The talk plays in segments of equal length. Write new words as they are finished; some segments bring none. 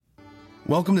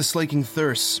Welcome to Slaking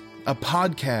Thirsts, a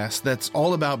podcast that's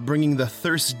all about bringing the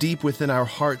thirst deep within our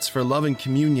hearts for love and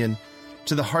communion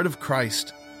to the heart of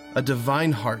Christ, a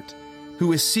divine heart,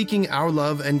 who is seeking our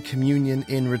love and communion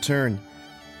in return.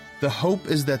 The hope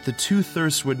is that the two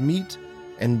thirsts would meet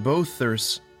and both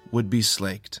thirsts would be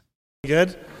slaked.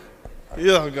 Good?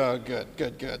 Yeah,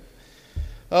 good.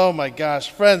 Oh my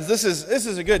gosh, friends, this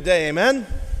is a good day, amen?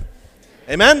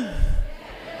 Amen?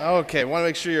 Okay, want to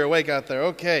make sure you're awake out there.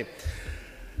 Okay.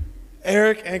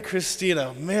 Eric and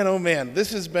Christina, man, oh man,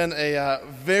 this has been a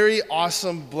very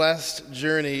awesome, blessed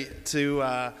journey to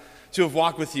have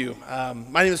walked with you.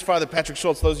 My name is Father Patrick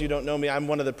Schultz. Those of you who don't know me, I'm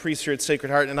one of the priests here at Sacred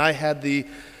Heart, and I had the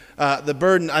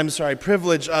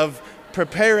privilege of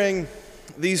preparing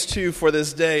these two for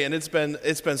this day, and it's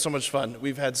been so much fun.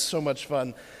 We've had so much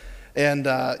fun, and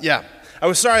I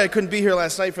was sorry I couldn't be here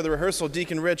last night for the rehearsal.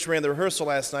 Deacon Rich ran the rehearsal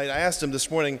last night. I asked him this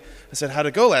morning, I said, how'd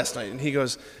it go last night? And he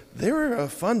goes, they were a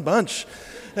fun bunch.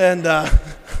 And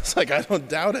it's like, I don't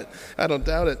doubt it.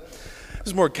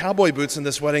 There's more cowboy boots in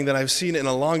this wedding than I've seen in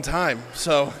a long time.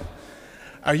 So,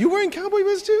 are you wearing cowboy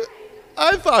boots too?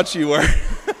 I thought you were.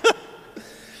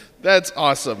 That's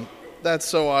awesome. That's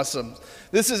so awesome.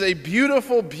 This is a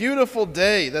beautiful, beautiful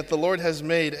day that the Lord has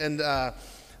made. And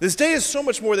this day is so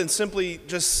much more than simply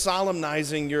just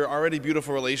solemnizing your already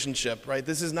beautiful relationship, right?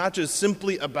 This is not just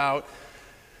simply about,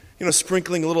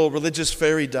 sprinkling a little religious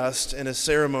fairy dust in a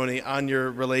ceremony on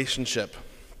your relationship.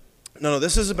 No,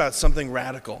 this is about something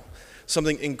radical,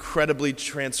 something incredibly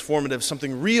transformative,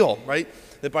 something real, right?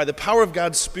 That by the power of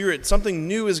God's Spirit, something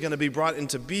new is going to be brought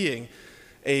into being,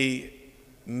 a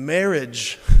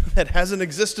marriage that hasn't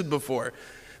existed before.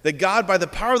 That God, by the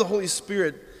power of the Holy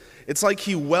Spirit, it's like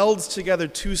He welds together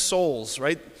two souls,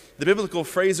 right? The biblical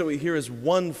phrase that we hear is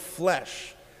one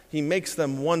flesh. He makes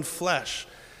them one flesh.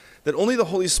 That only the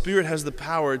Holy Spirit has the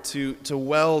power to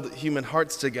weld human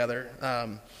hearts together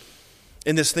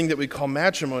in this thing that we call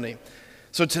matrimony.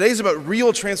 So today's about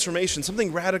real transformation.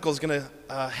 Something radical is going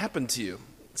to happen to you.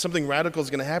 Something radical is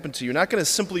going to happen to you. You're not going to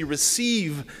simply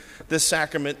receive the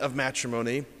sacrament of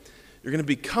matrimony. You're going to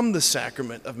become the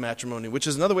sacrament of matrimony, which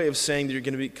is another way of saying that you're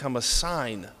going to become a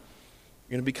sign.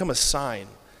 You're going to become a sign.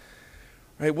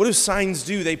 Right? What do signs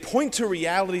do? They point to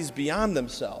realities beyond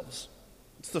themselves.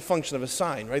 It's the function of a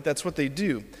sign, right? That's what they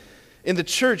do. In the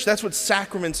church, that's what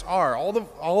sacraments are.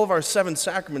 All of our 7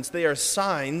 sacraments, they are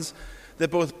signs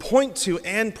that both point to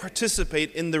and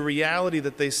participate in the reality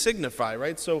that they signify,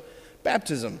 right? So,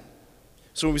 baptism.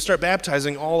 So when we start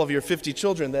baptizing all of your 50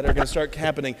 children that are going to start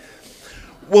happening,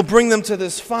 we'll bring them to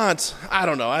this font. I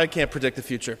don't know. I can't predict the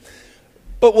future.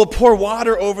 But we'll pour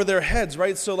water over their heads,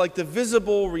 right? So like the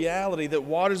visible reality that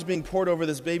water's being poured over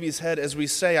this baby's head as we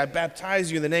say, I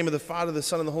baptize you in the name of the Father, the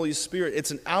Son, and the Holy Spirit. It's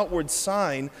an outward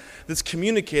sign that's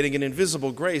communicating an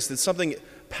invisible grace, that something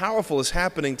powerful is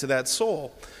happening to that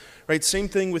soul, right? Same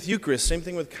thing with Eucharist, same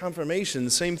thing with confirmation,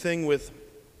 same thing with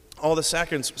all the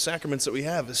sacraments that we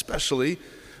have, especially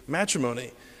matrimony.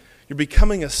 You're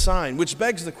becoming a sign, which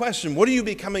begs the question, what are you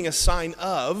becoming a sign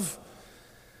of?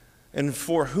 And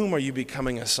for whom are you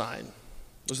becoming a sign?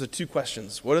 Those are the 2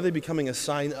 questions. What are they becoming a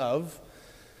sign of?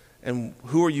 And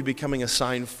who are you becoming a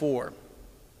sign for?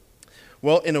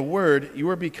 Well, in a word, you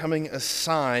are becoming a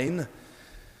sign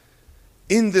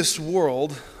in this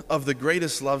world of the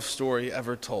greatest love story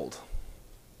ever told.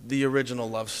 The original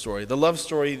love story. The love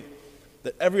story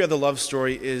that every other love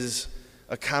story is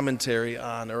a commentary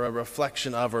on or a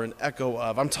reflection of or an echo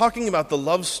of. I'm talking about the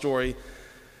love story,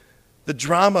 the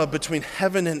drama between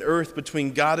heaven and earth,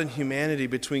 between God and humanity,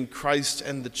 between Christ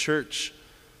and the church.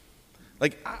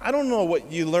 Like, I don't know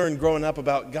what you learned growing up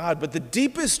about God, but the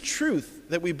deepest truth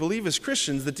that we believe as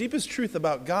Christians, the deepest truth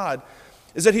about God,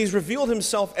 is that He's revealed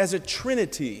Himself as a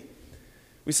Trinity.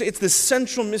 We say it's the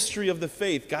central mystery of the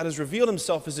faith. God has revealed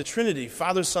Himself as a Trinity,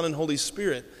 Father, Son, and Holy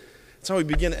Spirit. That's how we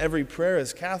begin every prayer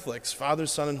as Catholics, Father,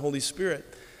 Son, and Holy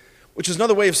Spirit. Which is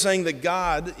another way of saying that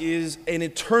God is an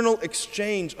eternal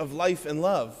exchange of life and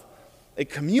love, a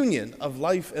communion of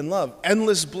life and love,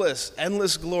 endless bliss,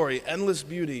 endless glory, endless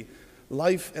beauty,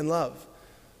 life and love.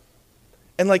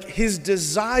 And like His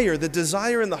desire, the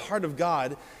desire in the heart of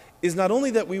God is not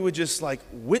only that we would just like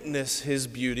witness His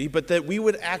beauty, but that we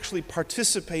would actually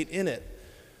participate in it.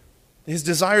 His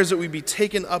desire is that we be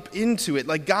taken up into it.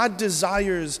 Like God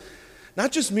desires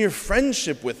not just mere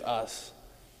friendship with us.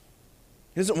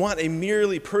 He doesn't want a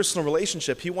merely personal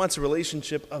relationship. He wants a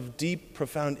relationship of deep,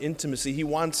 profound intimacy. He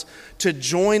wants to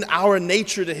join our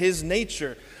nature to His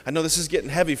nature. I know this is getting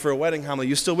heavy for a wedding homily.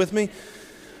 You still with me?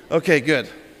 Okay, good.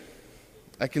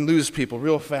 I can lose people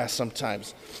real fast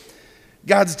sometimes.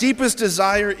 God's deepest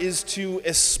desire is to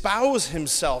espouse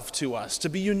himself to us, to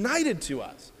be united to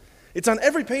us. It's on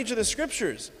every page of the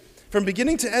scriptures. From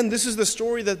beginning to end, this is the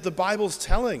story that the Bible's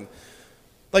telling.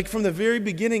 Like from the very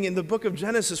beginning in the book of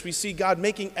Genesis, we see God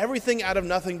making everything out of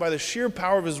nothing by the sheer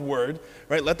power of his word,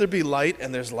 right? Let there be light,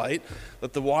 and there's light.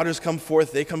 Let the waters come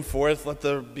forth, they come forth. Let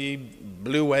there be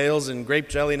blue whales and grape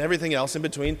jelly and everything else in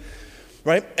between,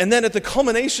 right? And then at the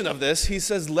culmination of this, he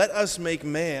says, let us make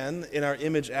man in our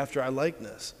image after our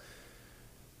likeness.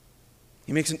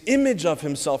 He makes an image of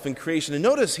himself in creation. And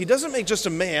notice, he doesn't make just a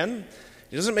man,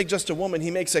 he doesn't make just a woman, he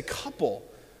makes a couple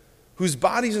whose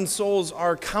bodies and souls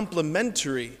are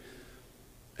complementary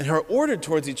and are ordered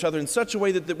towards each other in such a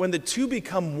way that when the two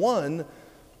become one,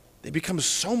 they become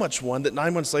so much one that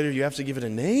 9 months later you have to give it a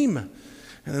name.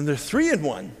 And then they're 3 in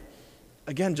 1.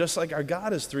 Again, just like our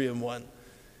God is 3 in 1.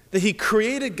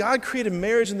 That God created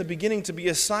marriage in the beginning to be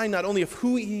a sign not only of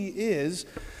who he is,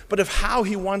 but of how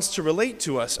he wants to relate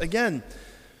to us. Again,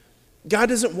 God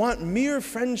doesn't want mere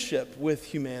friendship with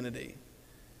humanity.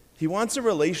 He wants a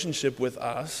relationship with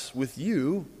us, with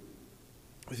you,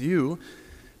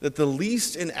 that the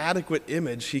least inadequate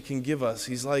image he can give us.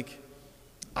 He's like,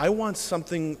 I want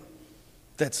something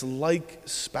that's like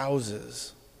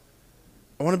spouses.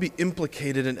 I want to be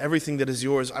implicated in everything that is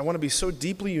yours. I want to be so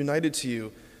deeply united to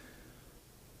you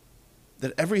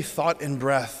that every thought and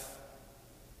breath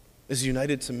is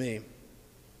united to me.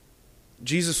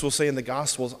 Jesus will say in the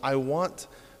Gospels, I want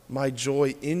my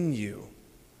joy in you.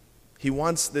 He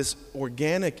wants this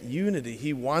organic unity.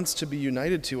 He wants to be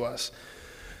united to us.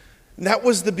 And that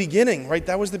was the beginning, right?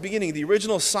 That was the beginning. The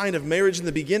original sign of marriage in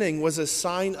the beginning was a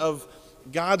sign of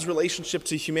God's relationship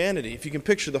to humanity. If you can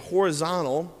picture the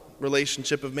horizontal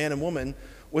relationship of man and woman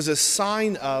was a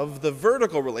sign of the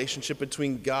vertical relationship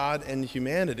between God and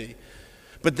humanity.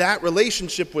 But that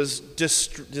relationship was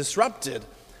disrupted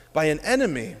by an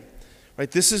enemy. Right,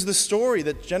 this is the story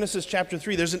that Genesis chapter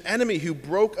 3, there's an enemy who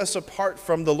broke us apart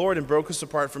from the Lord and broke us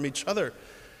apart from each other.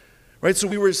 Right, so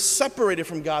we were separated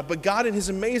from God, but God in his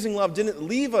amazing love didn't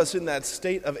leave us in that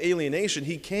state of alienation.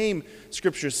 He came,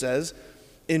 Scripture says,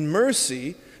 in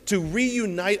mercy to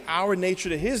reunite our nature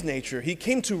to his nature. He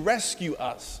came to rescue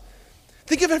us.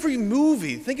 Think of every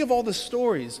movie. Think of all the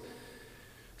stories.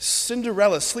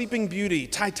 Cinderella, Sleeping Beauty,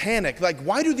 Titanic. Like,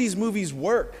 why do these movies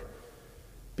work?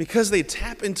 Because they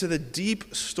tap into the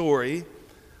deep story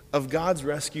of God's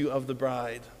rescue of the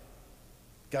bride,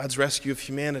 God's rescue of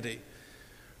humanity,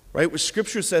 right? Which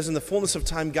Scripture says in the fullness of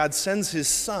time, God sends his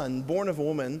Son, born of a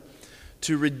woman,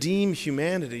 to redeem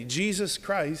humanity. Jesus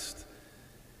Christ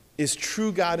is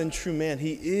true God and true man.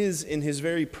 He is in his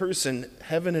very person,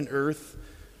 heaven and earth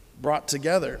brought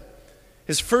together.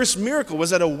 His first miracle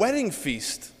was at a wedding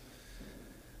feast.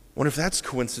 Wonder if that's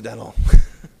coincidental.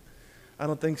 I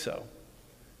don't think so.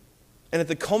 And at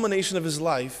the culmination of his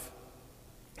life,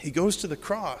 he goes to the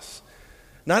cross,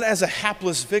 not as a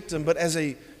hapless victim, but as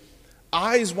a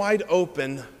eyes wide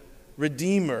open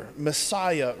Redeemer,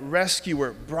 Messiah,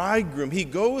 rescuer, bridegroom. He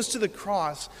goes to the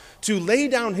cross to lay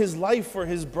down his life for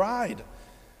his bride.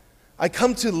 I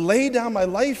come to lay down my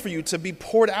life for you, to be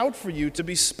poured out for you, to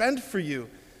be spent for you,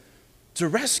 to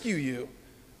rescue you.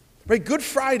 Right? Good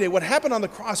Friday, what happened on the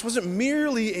cross wasn't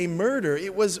merely a murder.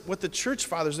 It was what the church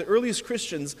fathers, the earliest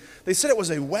Christians, they said it was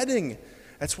a wedding.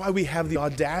 That's why we have the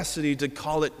audacity to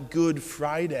call it Good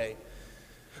Friday.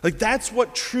 Like, that's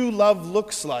what true love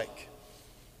looks like.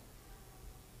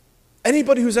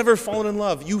 Anybody who's ever fallen in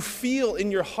love, you feel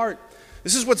in your heart,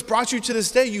 this is what's brought you to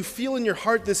this day, you feel in your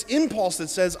heart this impulse that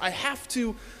says,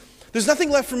 there's nothing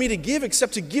left for me to give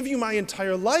except to give you my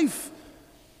entire life.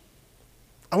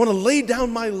 I want to lay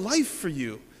down my life for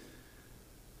you.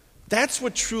 That's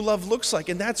what true love looks like,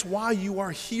 and that's why you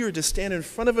are here, to stand in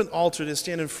front of an altar, to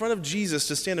stand in front of Jesus,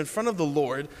 to stand in front of the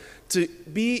Lord, to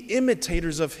be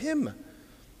imitators of him,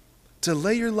 to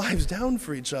lay your lives down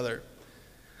for each other.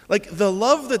 Like, the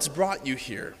love that's brought you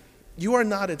here, you are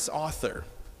not its author.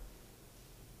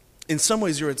 In some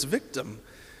ways, you're its victim.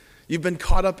 You've been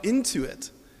caught up into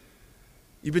it.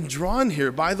 You've been drawn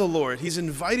here by the Lord. He's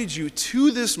invited you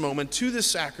to this moment, to this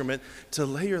sacrament, to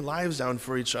lay your lives down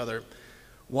for each other.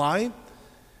 Why?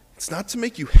 It's not to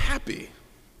make you happy.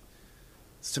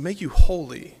 It's to make you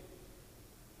holy.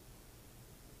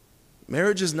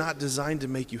 Marriage is not designed to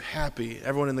make you happy.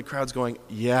 Everyone in the crowd's going,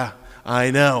 yeah,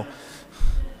 I know.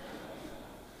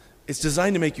 It's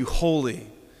designed to make you holy.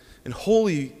 And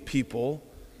holy people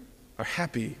are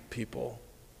happy people,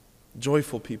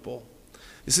 joyful people.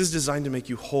 This is designed to make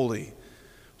you holy,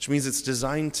 which means it's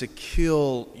designed to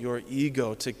kill your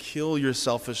ego, to kill your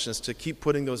selfishness, to keep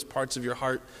putting those parts of your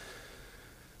heart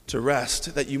to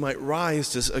rest, that you might rise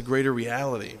to a greater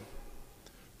reality.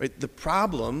 Right? The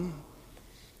problem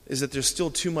is that there's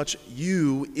still too much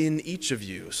you in each of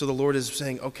you. So the Lord is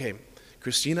saying, okay,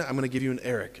 Christina, I'm going to give you an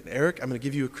Eric. And Eric, I'm going to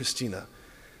give you a Christina.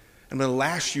 I'm going to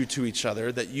lash you to each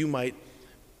other that you might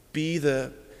be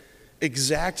the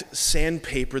exact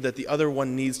sandpaper that the other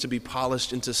one needs to be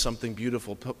polished into something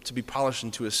beautiful, to be polished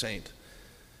into a saint.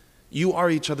 You are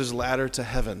each other's ladder to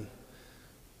heaven.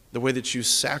 The way that you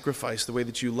sacrifice, the way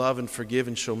that you love and forgive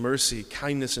and show mercy,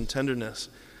 kindness and tenderness,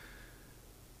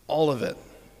 all of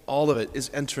it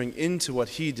is entering into what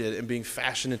he did and being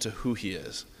fashioned into who he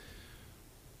is.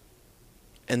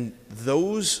 And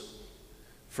those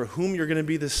for whom you're going to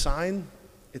be the sign,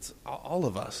 it's all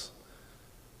of us.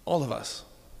 All of us.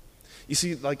 You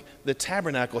see, like the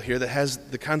tabernacle here that has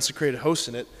the consecrated host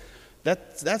in it,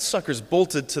 that sucker's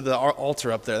bolted to the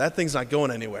altar up there. That thing's not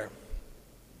going anywhere.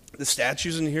 The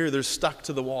statues in here, they're stuck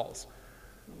to the walls.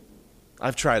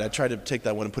 I tried to take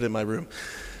that one and put it in my room.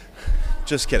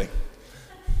 Just kidding.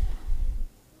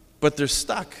 But they're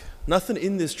stuck. Nothing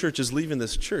in this church is leaving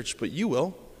this church, but you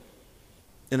will.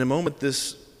 In a moment,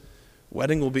 this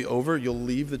wedding will be over. You'll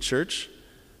leave the church,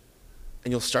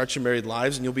 and you'll start your married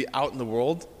lives, and you'll be out in the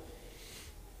world.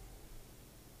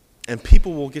 And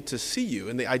people will get to see you.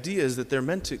 And the idea is that they're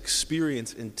meant to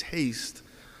experience and taste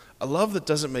a love that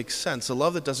doesn't make sense, a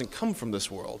love that doesn't come from this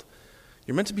world.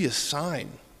 You're meant to be a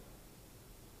sign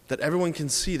that everyone can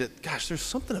see that, gosh, there's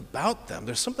something about them.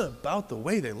 There's something about the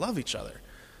way they love each other.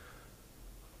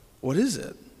 What is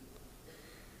it?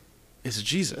 It's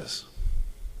Jesus.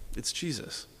 It's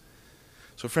Jesus.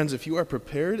 So friends, if you are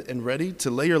prepared and ready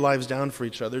to lay your lives down for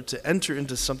each other, to enter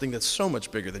into something that's so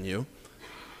much bigger than you,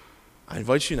 I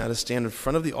invite you now to stand in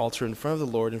front of the altar, in front of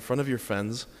the Lord, in front of your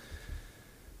friends,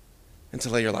 and to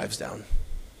lay your lives down.